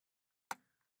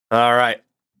All right.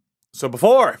 So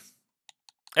before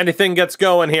anything gets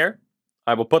going here,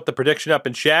 I will put the prediction up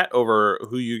in chat over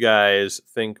who you guys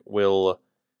think will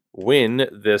win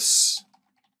this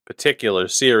particular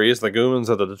series, the Goons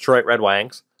of the Detroit Red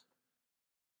Wings,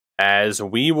 as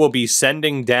we will be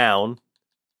sending down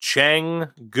Cheng,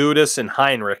 Gudis, and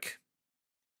Heinrich.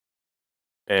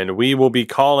 And we will be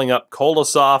calling up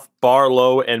Kolosov,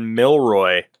 Barlow, and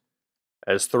Milroy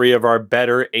as three of our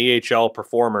better AHL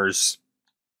performers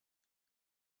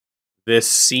this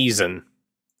season.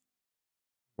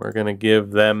 We're going to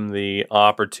give them the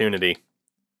opportunity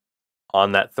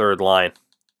on that third line.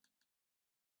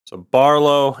 So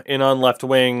Barlow in on left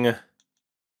wing.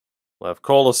 We'll have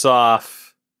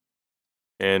Kolosov.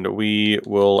 And we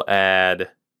will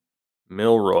add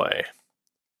Milroy.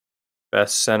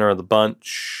 Best center of the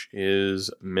bunch is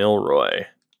Milroy.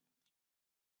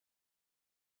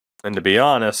 And to be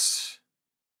honest,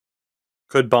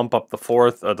 could bump up the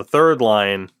third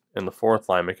line and the fourth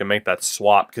line. We can make that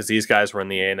swap because these guys were in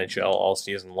the NHL all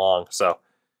season long. So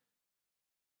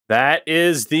that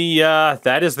is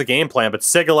the game plan. But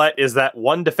Sigalet is that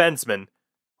one defenseman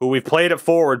who we've played at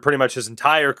forward pretty much his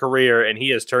entire career, and he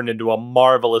has turned into a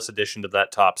marvelous addition to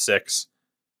that top six.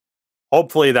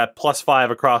 Hopefully that +5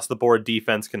 across the board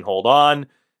defense can hold on,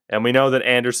 and we know that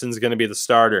Anderson's going to be the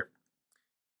starter.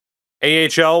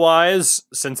 AHL-wise,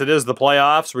 since it is the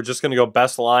playoffs, we're just going to go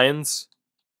best lines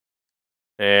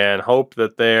and hope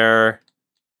that there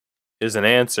is an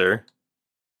answer.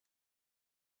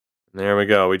 There we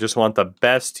go. We just want the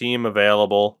best team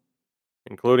available,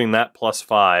 including that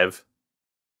 +5.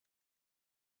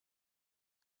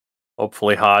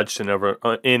 Hopefully Hodgson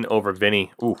over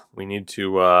Vinny. Ooh, we need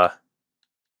to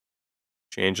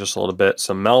change this a little bit.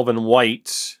 So Melvin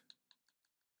White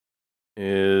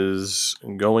is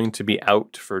going to be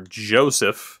out for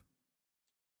Joseph.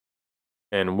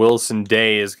 And Wilson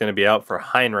Day is going to be out for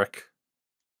Heinrich.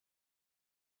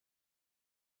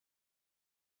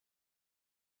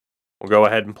 We'll go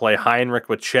ahead and play Heinrich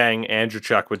with Cheng,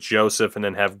 Andrechuk with Joseph, and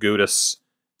then have Gudis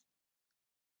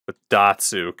with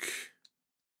Datsuk.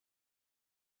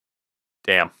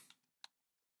 Damn.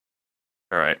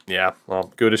 All right, yeah.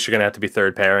 Well, Gudis, you're going to have to be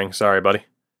third pairing. Sorry, buddy.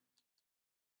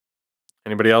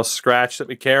 Anybody else scratch that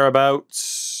we care about?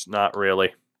 Not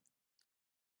really.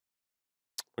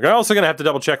 We're also going to have to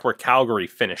double check where Calgary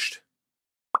finished.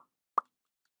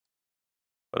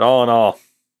 But all in all,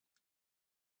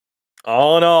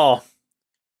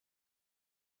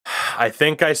 I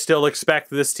think I still expect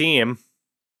this team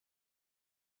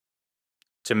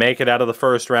to make it out of the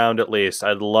first round at least.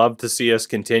 I'd love to see us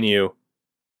continue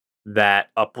that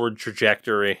upward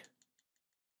trajectory.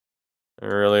 I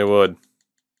really would.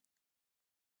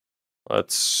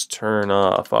 Let's turn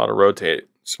off auto-rotate.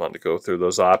 Just wanted to go through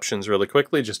those options really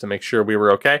quickly just to make sure we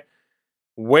were okay.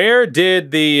 Where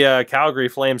did the Calgary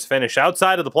Flames finish?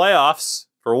 Outside of the playoffs,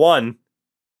 for one.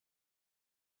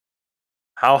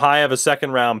 How high of a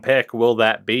second-round pick will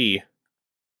that be?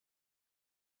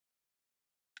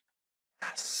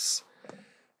 Yes.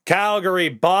 Calgary,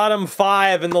 bottom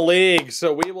 5 in the league.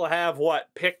 So we will have, what,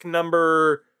 pick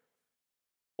number...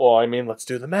 Well, I mean, let's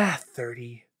do the math.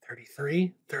 30,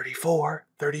 33, 34,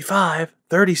 35,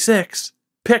 36.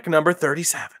 Pick number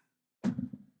 37. Did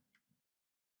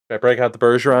I break out the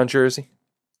Bergeron jersey?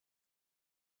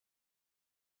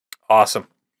 Awesome.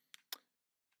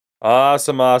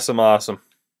 Awesome.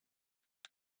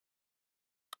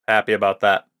 Happy about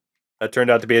that. That turned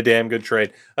out to be a damn good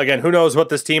trade. Again, who knows what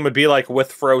this team would be like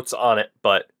with Froats on it,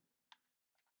 but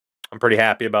I'm pretty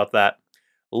happy about that.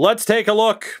 Let's take a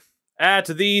look at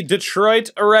the Detroit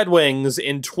Red Wings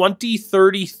in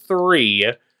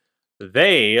 2033.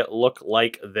 They look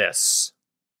like this.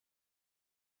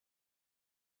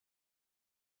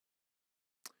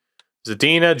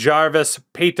 Zadina, Jarvis,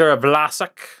 Peter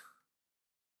Vlasic.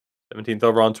 17th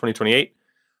overall in 2028.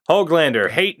 Höglander,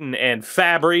 Hayton, and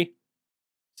Fabry.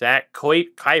 Zach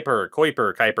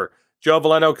Kuiper. Joe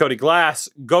Veleno, Cody Glass.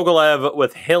 Gogolev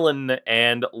with Hillen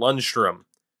and Lundstrom.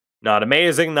 Not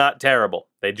amazing, not terrible.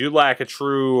 They do lack a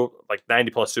true,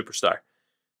 90-plus superstar.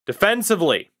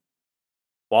 Defensively,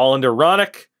 Wallander,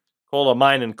 Ronick,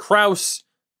 Kolomine and Kraus,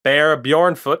 Bear,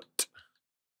 Bjornfoot.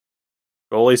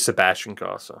 Goalie, Sebastian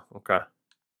Casa. Okay.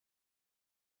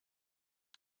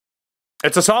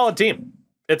 It's a solid team.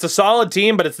 It's a solid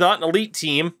team, but it's not an elite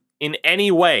team in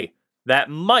any way. That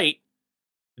might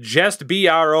just be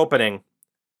our opening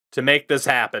to make this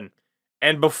happen.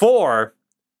 And before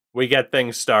we get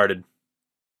things started,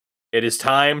 it is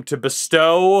time to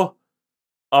bestow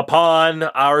upon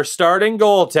our starting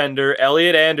goaltender,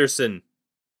 Elliot Anderson,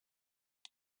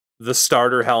 the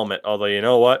starter helmet. Although, you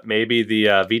know what? Maybe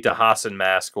the Vita Hassan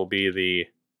mask will be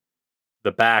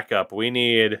the backup. We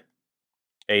need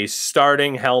a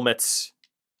starting helmet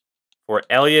for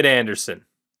Elliot Anderson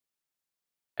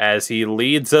as he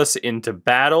leads us into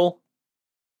battle.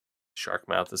 Shark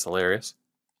mouth is hilarious.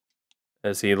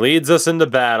 As he leads us into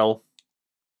battle.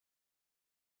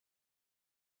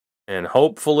 And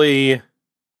hopefully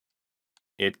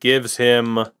it gives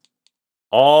him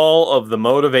all of the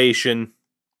motivation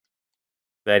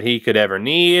that he could ever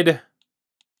need,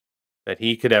 that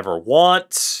he could ever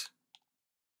want.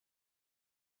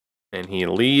 And he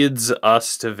leads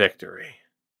us to victory.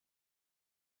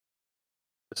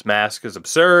 This mask is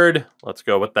absurd. Let's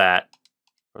go with that.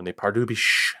 From the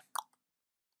Pardubice.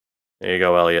 There you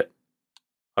go, Elliot.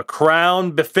 A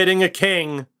crown befitting a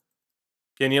king.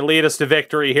 Can you lead us to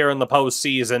victory here in the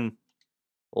postseason?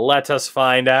 Let us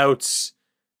find out.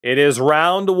 It is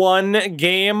round 1,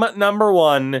 game number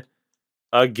 1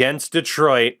 against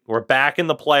Detroit. We're back in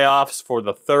the playoffs for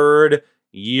the 3rd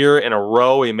year in a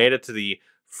row. We made it to the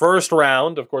first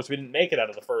round. Of course, we didn't make it out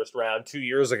of the first round 2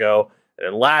 years ago. And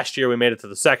then last year, we made it to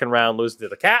the second round, losing to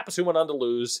the Caps, who went on to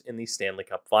lose in the Stanley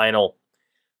Cup final.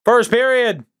 First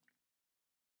period.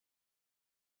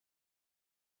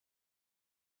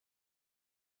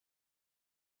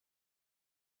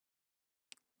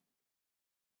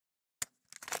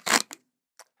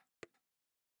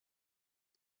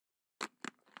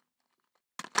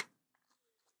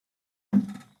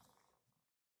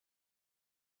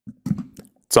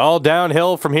 It's all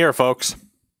downhill from here, folks.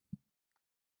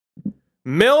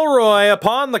 Milroy,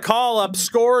 upon the call-up,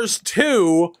 scores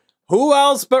 2. Who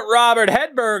else but Robert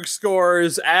Hedberg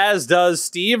scores, as does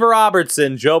Steve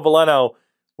Robertson. Joe Veleno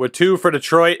with 2 for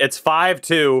Detroit. It's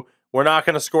 5-2. We're not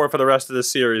going to score for the rest of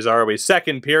this series, are we?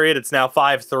 Second period, it's now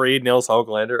 5-3. Nils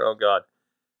Höglander, oh God.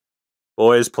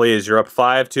 Boys, please, you're up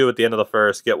 5-2 at the end of the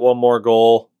first. Get one more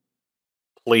goal.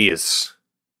 Please.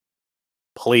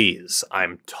 Please,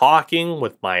 I'm talking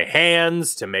with my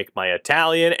hands to make my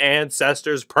Italian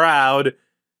ancestors proud.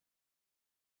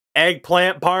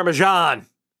 Eggplant Parmesan.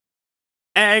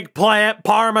 Eggplant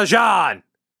Parmesan.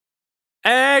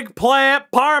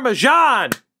 Eggplant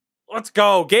Parmesan. Let's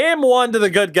go. Game 1 to the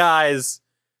good guys.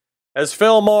 As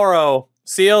Phil Morrow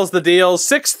seals the deal.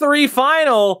 6-3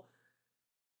 final.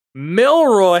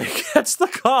 Milroy gets the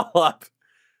call up.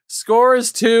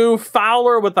 Scores 2.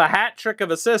 Fowler with a hat trick of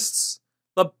assists.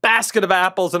 The basket of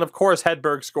apples, and of course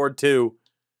Hedberg scored 2.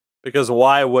 Because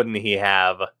why wouldn't he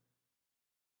have?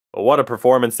 But what a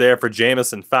performance there for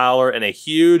Jamison Fowler, and a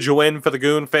huge win for the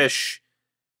Goonfish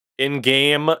in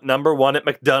game number 1 at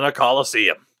McDonough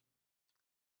Coliseum.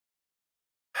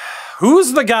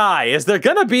 Who's the guy? Is there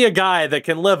going to be a guy that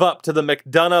can live up to the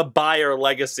McDonough Buyer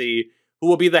legacy who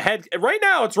will be the head? Right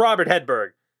now, it's Robert Hedberg.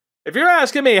 If you're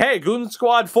asking me, hey, Goon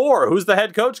Squad 4, who's the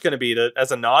head coach going to be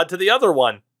as a nod to the other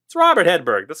one? It's Robert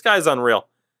Hedberg. This guy's unreal.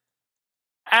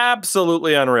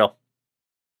 Absolutely unreal.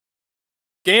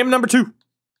 Game number 2.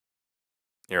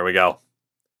 Here we go.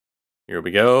 Here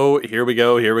we go. Here we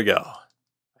go. Here we go.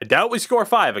 I doubt we score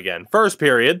 5 again. First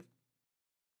period.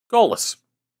 Goalless.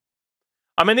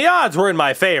 I mean, the odds were in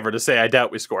my favor to say I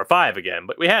doubt we score 5 again,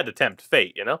 but we had to tempt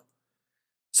fate, you know?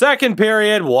 Second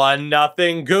period,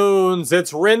 1-0 Goons.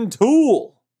 It's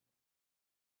Rintoul.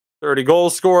 30 goal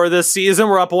scorer this season.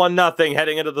 We're up 1-0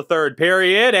 heading into the third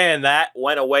period, and that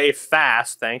went away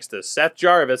fast thanks to Seth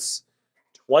Jarvis.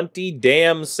 20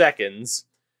 damn seconds.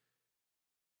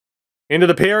 Into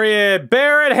the period,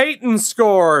 Barrett Hayton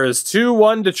scores.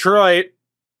 2-1 Detroit.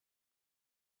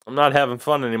 I'm not having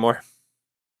fun anymore.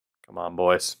 Come on,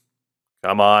 boys.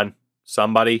 Come on.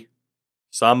 Somebody.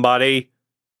 Somebody.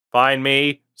 Find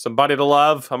me. Somebody to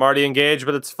love. I'm already engaged,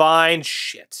 but it's fine.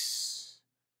 Shit.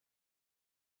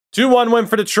 2-1 win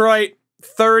for Detroit.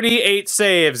 38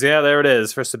 saves. Yeah, there it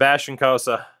is for Sebastian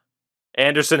Cossa.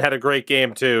 Anderson had a great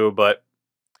game too, but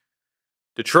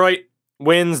Detroit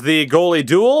wins the goalie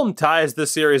duel and ties the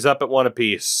series up at 1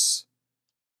 apiece.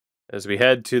 As we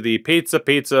head to the Pizza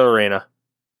Arena.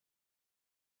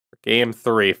 Game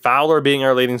 3. Fowler being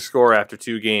our leading scorer after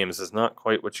 2 games is not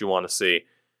quite what you want to see.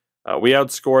 We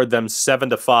outscored them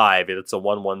 7-5. It's a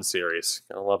 1-1 series.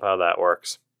 I love how that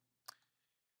works.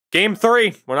 Game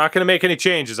 3. We're not going to make any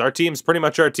changes. Our team's pretty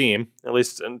much our team, at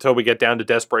least until we get down to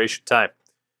desperation time.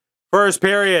 First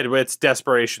period, it's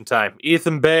desperation time.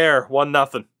 Ethan Bear,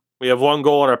 1-0. We have 1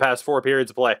 goal in our past 4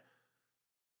 periods of play.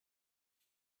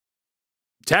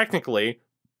 Technically,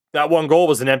 that 1 goal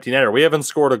was an empty netter. We haven't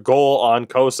scored a goal on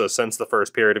Cossa since the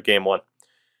first period of game 1.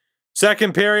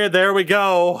 Second period, there we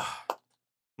go.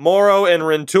 Morrow and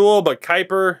Rintoul, but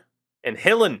Kuiper and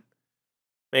Hillen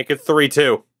make it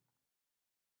 3-2.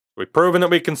 We've proven that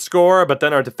we can score, but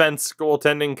then our defense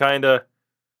goaltending kind of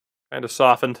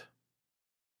softened.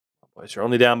 Boys, you're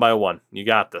only down by 1. You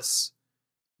got this.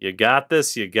 You got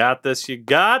this. You got this. You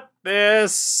got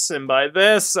this. And by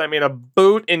this, I mean a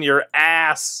boot in your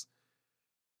ass.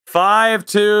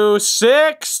 5-2,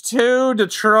 6-2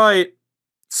 Detroit.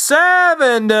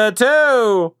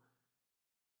 7-2.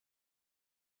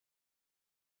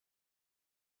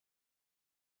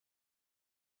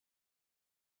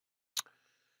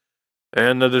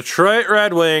 And the Detroit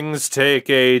Red Wings take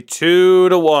a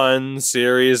 2-1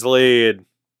 series lead.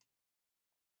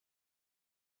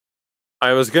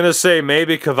 I was going to say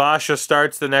maybe Kavasha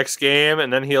starts the next game,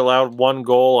 and then he allowed 1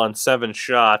 goal on 7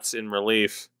 shots in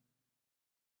relief.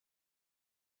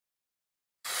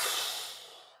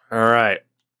 All right.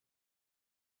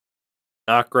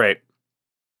 Not great.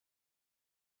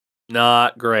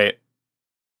 Not great.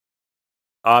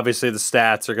 Obviously, the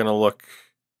stats are going to look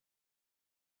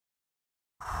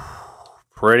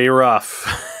pretty rough.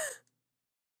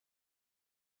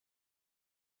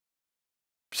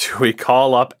 We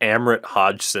call up Amrit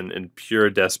Hodgson in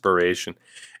pure desperation.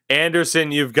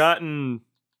 Anderson, you've gotten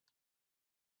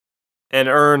and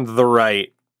earned the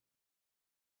right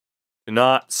to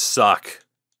not suck.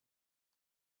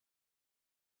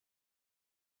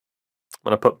 I'm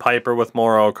going to put Piper with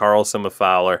Morrow, Carlson with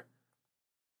Fowler.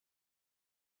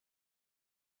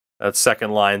 That second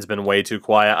line's been way too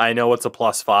quiet. I know it's a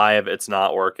 +5. It's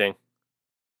not working.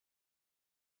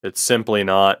 It's simply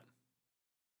not.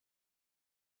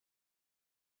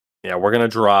 Yeah, we're going to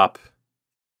drop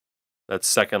that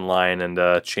second line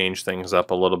and change things up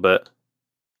a little bit.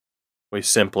 We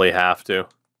simply have to.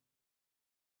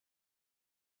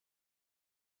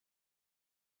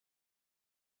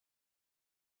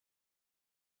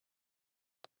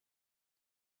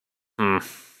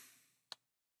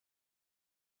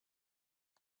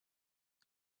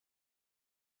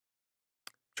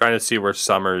 Trying to see where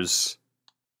Summers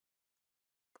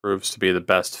proves to be the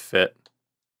best fit.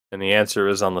 And the answer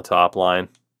is on the top line.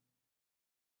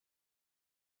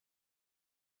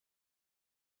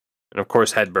 And of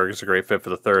course, Hedberg is a great fit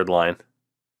for the third line.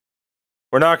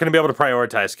 We're not going to be able to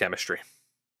prioritize chemistry.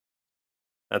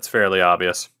 That's fairly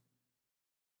obvious.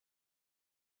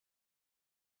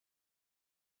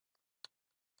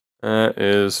 That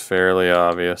is fairly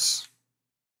obvious.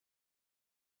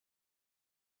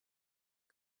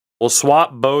 We'll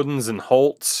swap Bodens and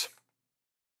Holtz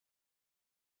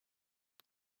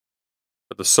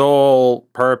for the sole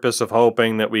purpose of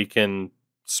hoping that we can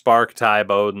spark Ty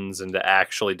Bodens into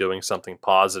actually doing something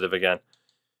positive again.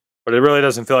 But it really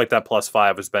doesn't feel like that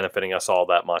 +5 was benefiting us all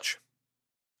that much.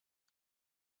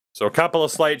 So a couple of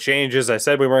slight changes. I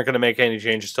said we weren't going to make any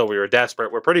changes till we were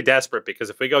desperate. We're pretty desperate because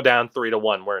if we go down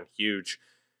 3-1, we're in huge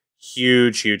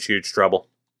trouble.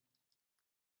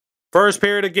 First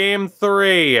period of game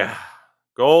 3.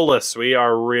 Goalless. We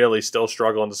are really still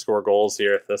struggling to score goals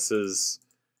here. This is...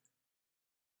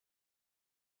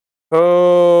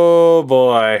 oh,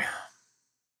 boy.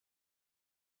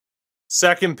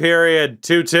 Second period,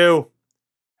 2-2.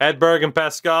 Hedberg and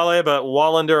Pascale, but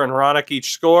Wallander and Hronek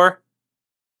each score.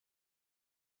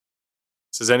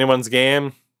 This is anyone's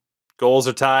game. Goals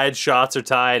are tied. Shots are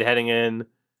tied heading in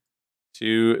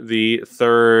to the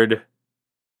third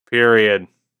period.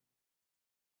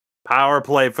 Power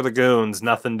play for the Goons.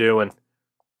 Nothing doing.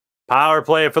 Power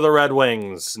play for the Red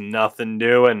Wings. Nothing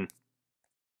doing.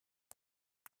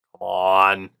 Come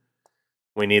on.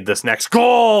 We need this next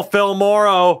goal. Phil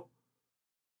Morrow.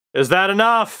 Is that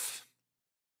enough?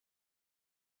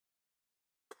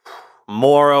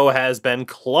 Morrow has been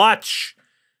clutch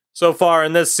so far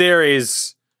in this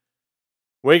series.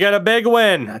 We got a big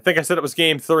win. I think I said it was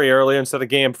game 3 earlier instead of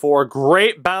game 4.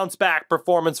 Great bounce back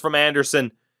performance from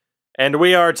Anderson. And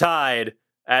we are tied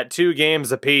at 2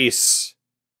 games apiece.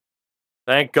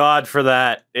 Thank God for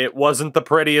that. It wasn't the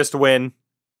prettiest win.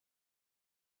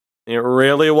 It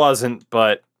really wasn't,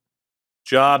 but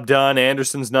job done.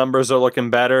 Anderson's numbers are looking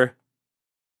better.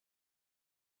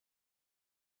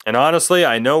 And honestly,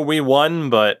 I know we won,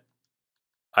 but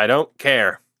I don't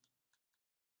care.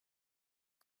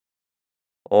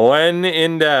 When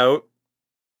in doubt,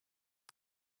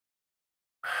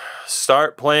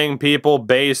 start playing people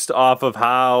based off of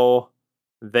how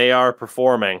they are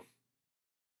performing.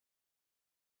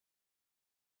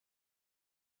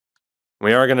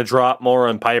 We are going to drop Morrow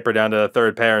and Piper down to the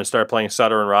third pair and start playing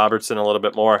Sutter and Robertson a little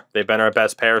bit more. They've been our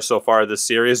best pair so far this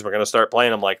series. We're going to start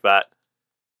playing them like that.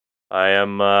 I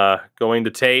am going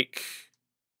to take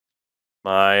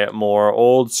my more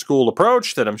old school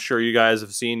approach that I'm sure you guys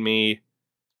have seen me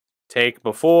take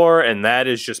before, and that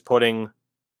is just putting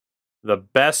the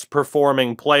best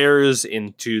performing players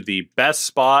into the best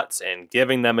spots and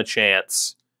giving them a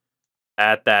chance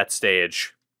at that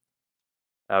stage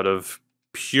out of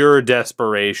pure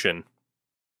desperation.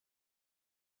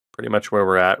 Pretty much where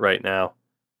we're at right now.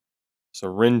 So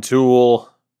Rintoul,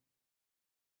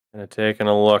 kind of taking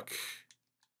a look.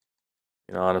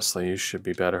 You know, honestly, you should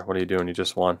be better. What are you doing? You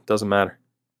just won. Doesn't matter.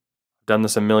 I've done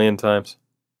this a million times.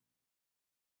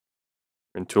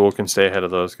 Rintoul can stay ahead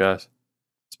of those guys.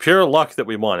 It's pure luck that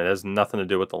we won. It has nothing to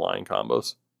do with the line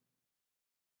combos.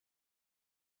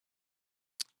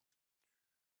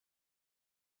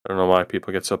 I don't know why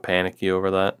people get so panicky over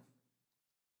that.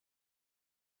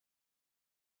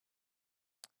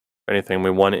 If anything,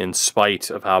 we won in spite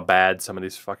of how bad some of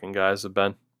these fucking guys have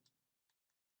been.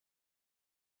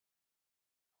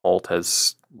 Holt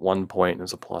has 1 point and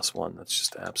is a +1. That's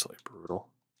just absolutely brutal.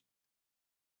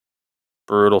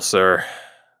 Brutal, sir.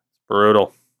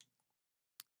 Brutal.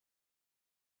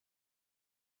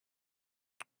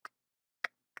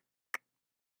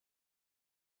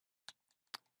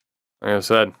 Like I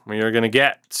said, we are going to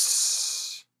get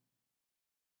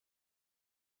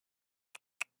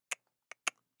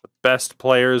the best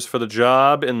players for the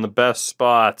job in the best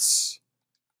spots.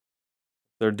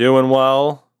 They're doing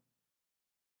well.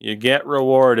 You get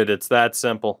rewarded. It's that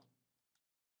simple.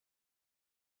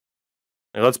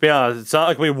 And let's be honest, it's not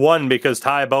like we won because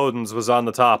Ty Bowden's was on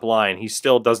the top line. He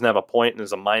still doesn't have a point and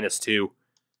is a -2.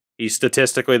 He's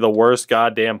statistically the worst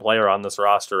goddamn player on this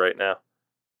roster right now.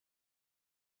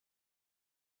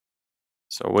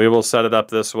 So we will set it up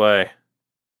this way.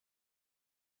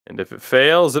 And if it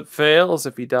fails, it fails.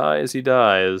 If he dies, he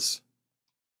dies.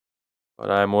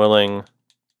 But I'm willing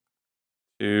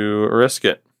to risk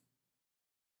it.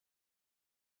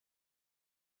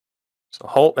 So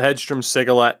Holt, Hedstrom,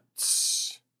 Sigalet.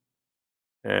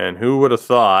 And who would have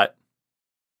thought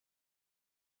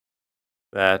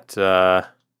that the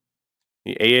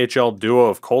AHL duo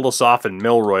of Kolosov and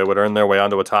Milroy would earn their way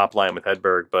onto a top line with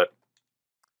Hedberg, but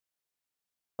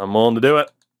I'm willing to do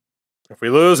it. If we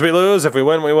lose, we lose. If we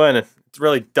win, we win. It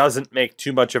really doesn't make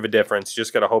too much of a difference. You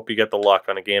just got to hope you get the luck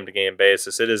on a game-to-game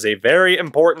basis. It is a very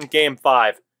important Game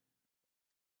 5.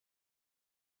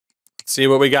 Let's see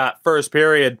what we got. First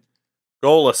period,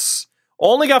 goalless.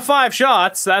 Only got 5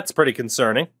 shots. That's pretty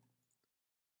concerning.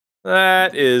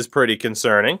 That is pretty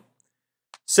concerning.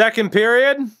 Second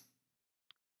period,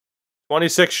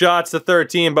 26 shots to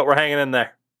 13, but we're hanging in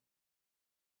there.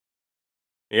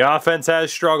 The offense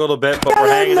has struggled a bit, but we're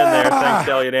hanging in there. Thanks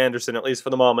to Elliot Anderson, at least for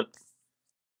the moment.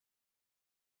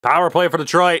 Power play for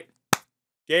Detroit.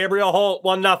 Gabriel Holt,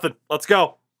 1-0. Let's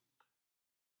go.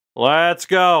 Let's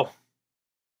go.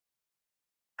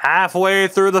 Halfway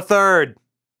through the third.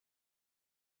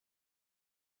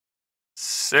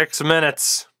 6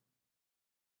 minutes.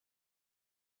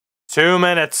 2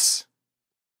 minutes.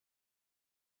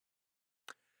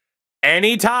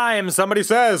 Anytime somebody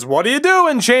says, what are you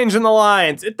doing changing the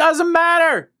lines? It doesn't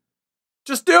matter.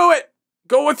 Just do it.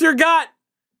 Go with your gut.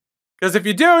 Because if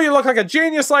you do, you look like a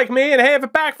genius like me, and hey, if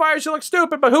it backfires, you look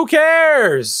stupid, but who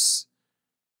cares?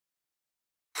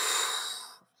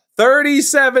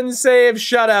 37 save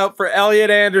shutout for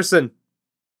Elliot Anderson.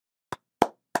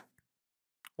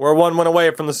 We're 1 win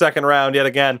away from the second round yet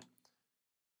again.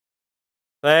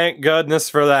 Thank goodness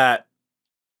for that.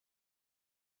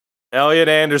 Elliot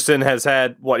Anderson has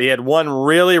had, he had one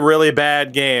really, really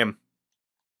bad game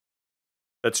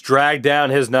that's dragged down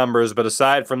his numbers, but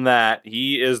aside from that,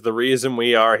 he is the reason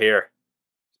we are here.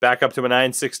 Back up to a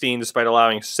 .916 despite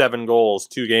allowing 7 goals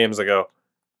 2 games ago.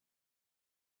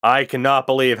 I cannot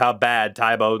believe how bad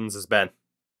Ty Bowden's has been.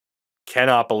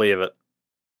 Cannot believe it.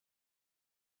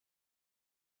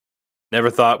 Never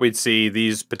thought we'd see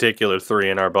these particular 3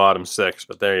 in our bottom 6,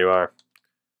 but there you are.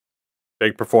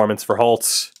 Big performance for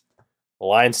Holtz. The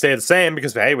line stayed the same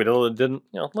because, hey, we literally didn't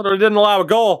allow a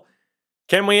goal.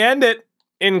 Can we end it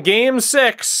in Game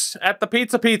 6 at the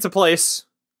Pizza place?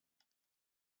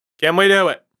 Can we do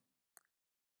it?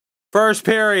 First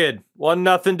period,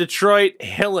 1-0 Detroit.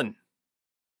 Hillen.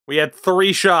 We had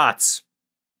 3 shots.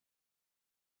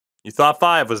 You thought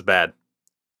 5 was bad.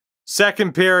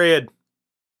 Second period,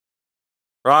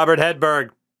 Robert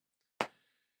Hedberg.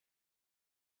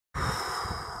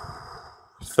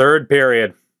 Third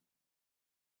period.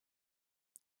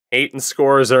 Hayton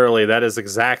scores early. That is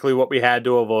exactly what we had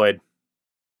to avoid.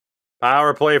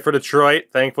 Power play for Detroit.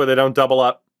 Thankfully, they don't double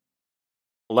up.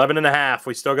 11.5.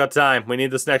 We still got time. We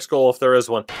need this next goal if there is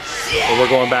one. But we're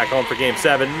going back home for Game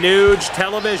 7. Nuge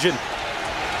Television.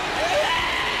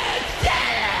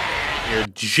 You're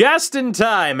just in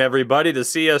time, everybody, to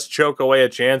see us choke away a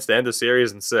chance to end a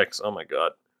series in 6. Oh, my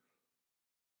God.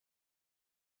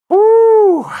 Woo!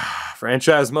 Whew.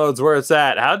 Franchise mode's where it's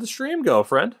at. How'd the stream go,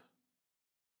 friend?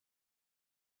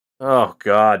 Oh,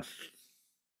 God.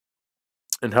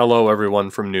 And hello, everyone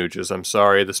from Nuges. I'm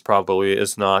sorry, this probably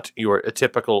is not your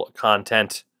typical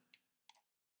content.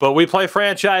 But we play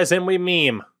franchise and we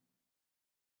meme.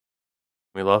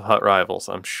 We love Hut Rivals.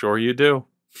 I'm sure you do.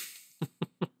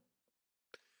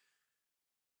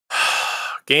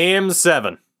 Game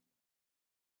 7.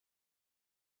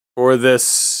 For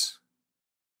this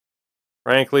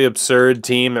frankly absurd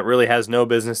team that really has no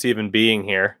business even being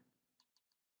here.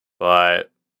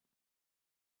 But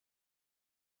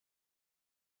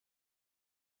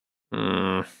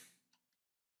time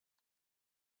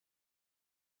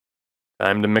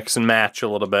to mix and match a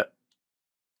little bit.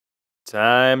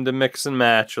 Time to mix and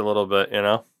match a little bit, you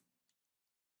know?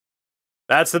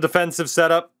 That's the defensive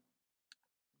setup.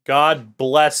 God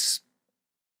bless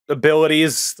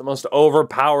abilities, the most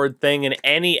overpowered thing in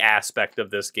any aspect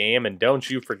of this game, and don't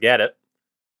you forget it.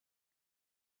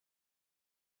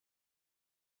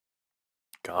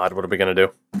 God, what are we going to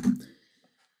do?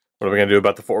 What are we going to do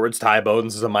about the forwards? Ty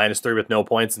Bowden's is a -3 with no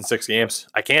points in 6 games.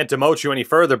 I can't demote you any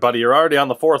further, buddy. You're already on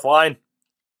the 4th line.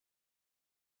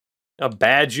 How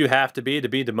bad you have to be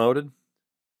demoted?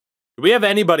 Do we have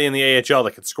anybody in the AHL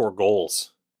that can score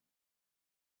goals?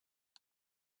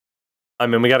 I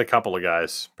mean, we got a couple of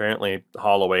guys. Apparently,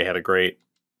 Holloway had a great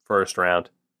first round.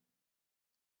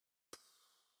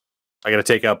 I got to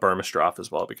take out Burmistrov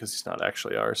as well because he's not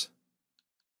actually ours.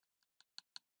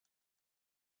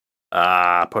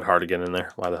 Put Hardigan in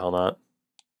there. Why the hell not?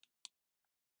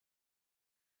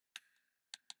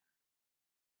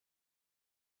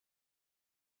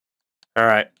 All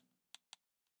right.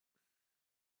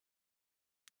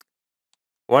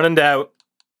 When in doubt.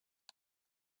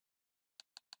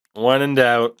 When in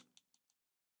doubt.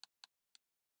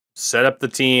 Set up the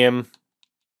team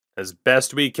as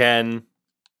best we can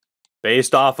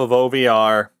based off of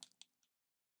OVR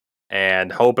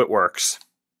and hope it works.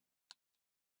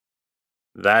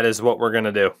 That is what we're going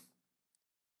to do.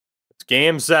 It's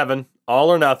game 7, all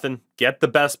or nothing. Get the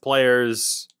best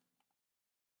players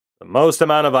the most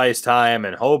amount of ice time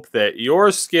and hope that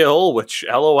your skill, which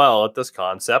LOL at this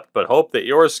concept, but hope that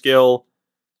your skill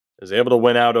is able to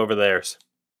win out over theirs.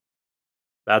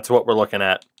 That's what we're looking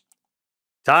at.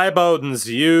 Ty Bowden's,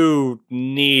 you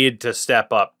need to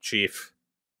step up, Chief.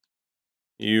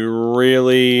 You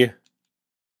really,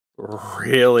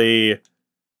 really,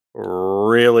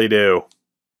 really do.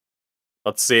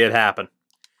 Let's see it happen.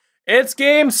 It's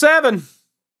game 7.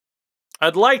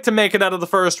 I'd like to make it out of the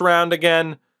first round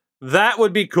again. That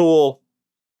would be cool.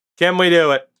 Can we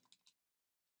do it?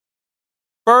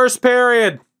 First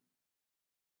period.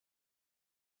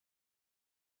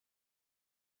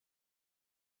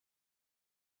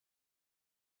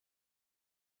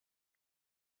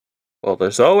 Well,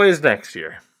 there's always next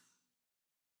year.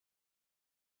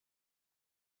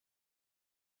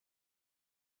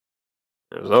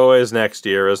 There's always next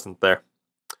year, isn't there?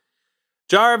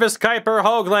 Jarvis, Kuiper,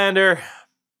 Hoglander.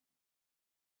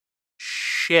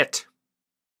 Shit.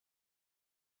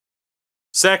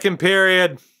 Second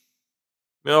period.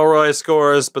 Milroy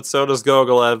scores, but so does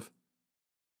Gogolev.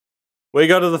 We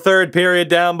go to the third period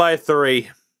down by 3.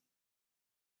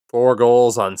 4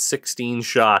 goals on 16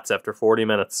 shots after 40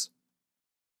 minutes.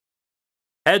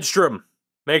 Hedstrom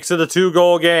makes it a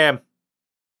 2-goal game.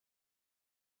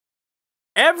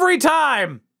 Every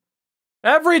time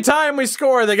we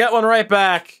score, they get one right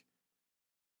back.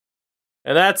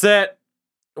 And that's it.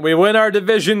 We win our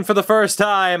division for the first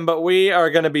time, but we are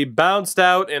going to be bounced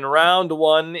out in round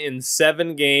 1 in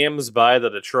 7 games by the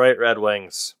Detroit Red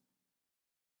Wings.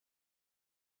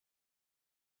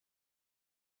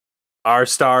 Our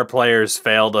star players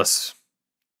failed us.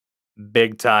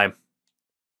 Big time.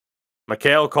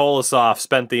 Mikhail Kolosov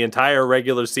spent the entire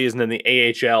regular season in the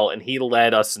AHL, and he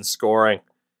led us in scoring.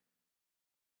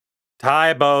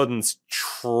 Ty Bowden's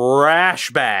trash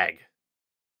bag.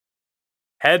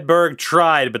 Hedberg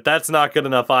tried, but that's not good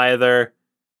enough either.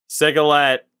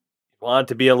 Sigalet wanted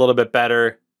to be a little bit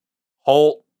better.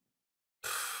 Holt.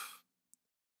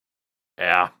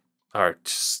 Yeah.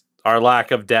 Our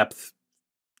lack of depth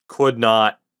could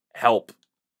not help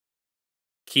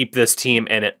keep this team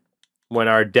in it when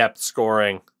our depth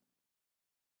scoring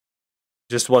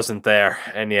just wasn't there.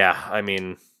 And yeah, I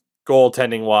mean,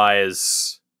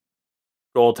 goaltending-wise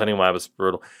was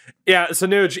brutal. Yeah, so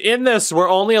Nuge, in this, we're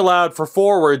only allowed for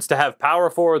forwards to have power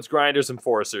forwards, grinders,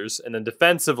 enforcers, and then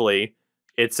defensively,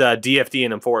 it's DFD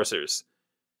and enforcers.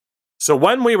 So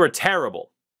when we were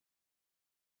terrible,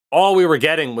 all we were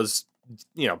getting was,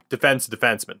 you know,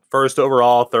 defenseman. First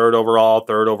overall, third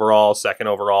overall, second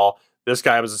overall. This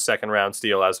guy was a second-round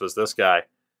steal, as was this guy.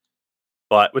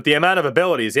 But with the amount of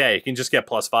abilities, yeah, you can just get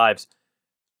 +5s.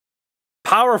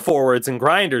 Power forwards and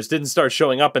grinders didn't start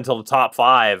showing up until the top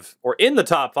 5, or in the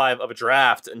top 5 of a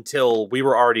draft, until we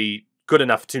were already good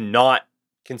enough to not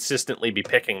consistently be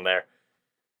picking there.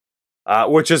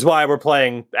 Which is why we're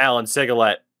playing Alan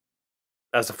Sigalet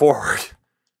as a forward.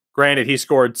 Granted, he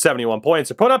scored 71 points,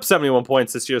 or put up 71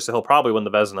 points this year, so he'll probably win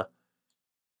the Vezina.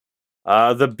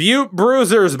 The Butte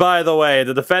Bruisers, by the way,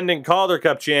 the defending Calder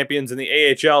Cup champions in the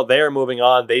AHL, they are moving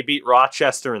on. They beat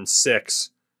Rochester in 6.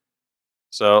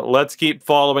 So let's keep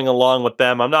following along with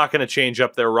them. I'm not going to change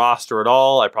up their roster at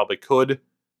all. I probably could.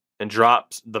 And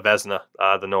drop the Vezina,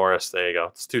 the Norris. There you go.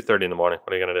 It's 2:30 in the morning.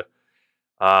 What are you going to do?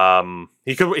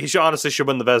 He honestly should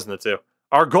win the Vezina, too.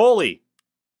 Our goalie,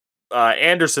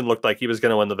 Anderson, looked like he was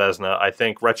going to win the Vezina. I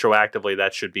think retroactively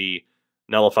that should be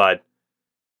nullified.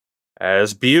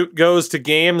 As Butte goes to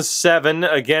Game 7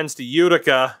 against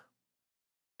Utica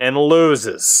and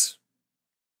loses.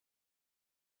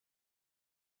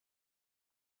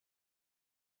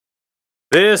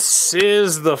 This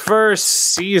is the first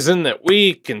season that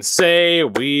we can say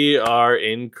we are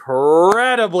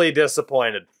incredibly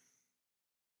disappointed.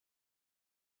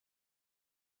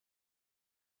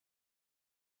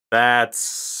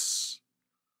 That's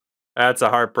a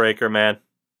heartbreaker, man.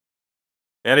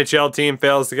 NHL team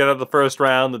fails to get out of the first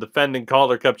round. The defending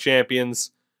Calder Cup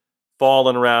champions fall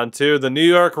in round 2. The New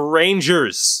York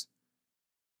Rangers.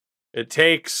 It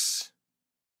takes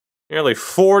nearly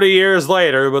 40 years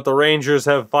later, but the Rangers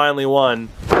have finally won.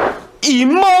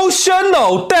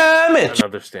 Emotional damage!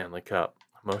 Another Stanley Cup.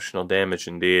 Emotional damage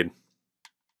indeed.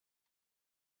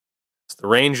 The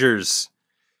Rangers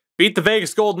beat the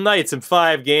Vegas Golden Knights in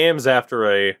 5 games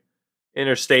after a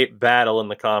interstate battle in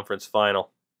the conference final.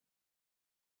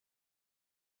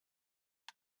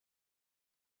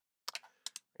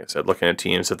 Like I said, looking at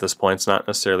teams at this point is not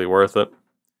necessarily worth it.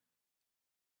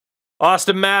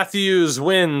 Austin Matthews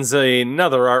wins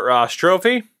another Art Ross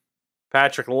trophy.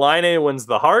 Patrick Laine wins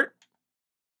the Hart.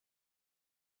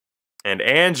 And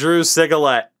Andrew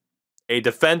Sigalet, a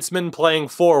defenseman playing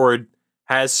forward,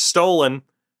 has stolen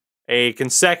a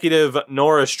consecutive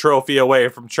Norris trophy away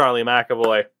from Charlie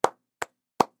McAvoy.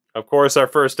 Of course, our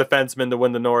first defenseman to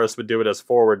win the Norris would do it as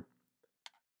forward.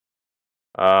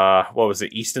 What was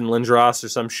it, Easton Lindros or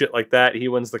some shit like that? He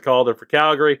wins the Calder for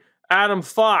Calgary. Adam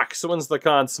Fox wins the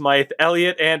Conn Smythe.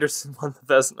 Elliot Anderson won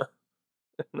the Vezina.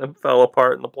 And then fell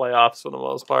apart in the playoffs for the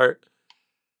most part.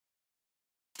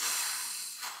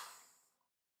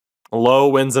 Lowe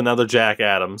wins another Jack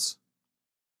Adams.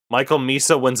 Michael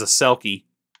Misa wins a Selke.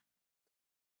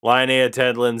 Laine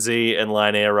Ted Lindsay and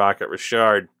Laine Rocket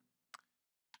Richard.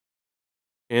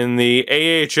 In the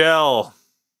AHL,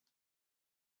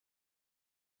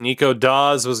 Nico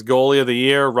Dawes was goalie of the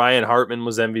year. Ryan Hartman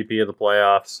was MVP of the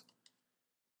playoffs.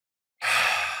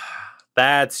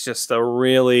 That's just a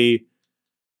really,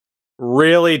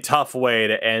 really tough way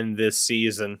to end this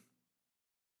season.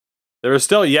 There is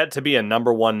still yet to be a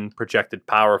 #1 projected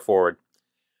power forward.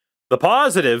 The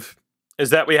positive is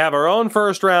that we have our own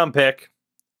first-round pick.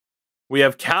 We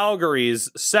have Calgary's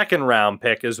second-round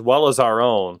pick as well as our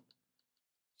own.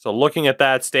 So looking at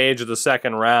that stage of the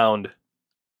second round,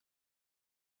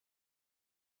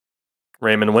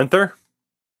 Raymond Winther,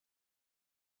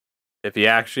 if he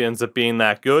actually ends up being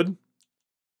that good.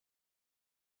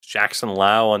 Jackson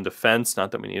Lau on defense.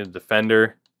 Not that we need a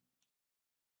defender.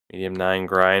 Medium 9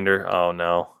 grinder. Oh,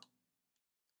 no.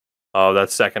 Oh, that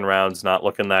second round's not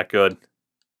looking that good.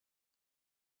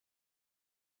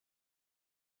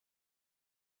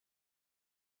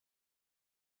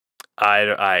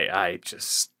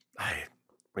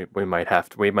 We might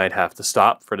have to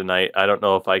stop for tonight. I don't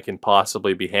know if I can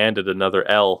possibly be handed another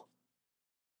L.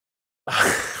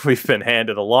 We've been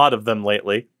handed a lot of them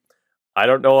lately. I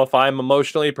don't know if I'm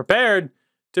emotionally prepared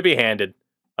to be handed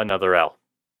another L.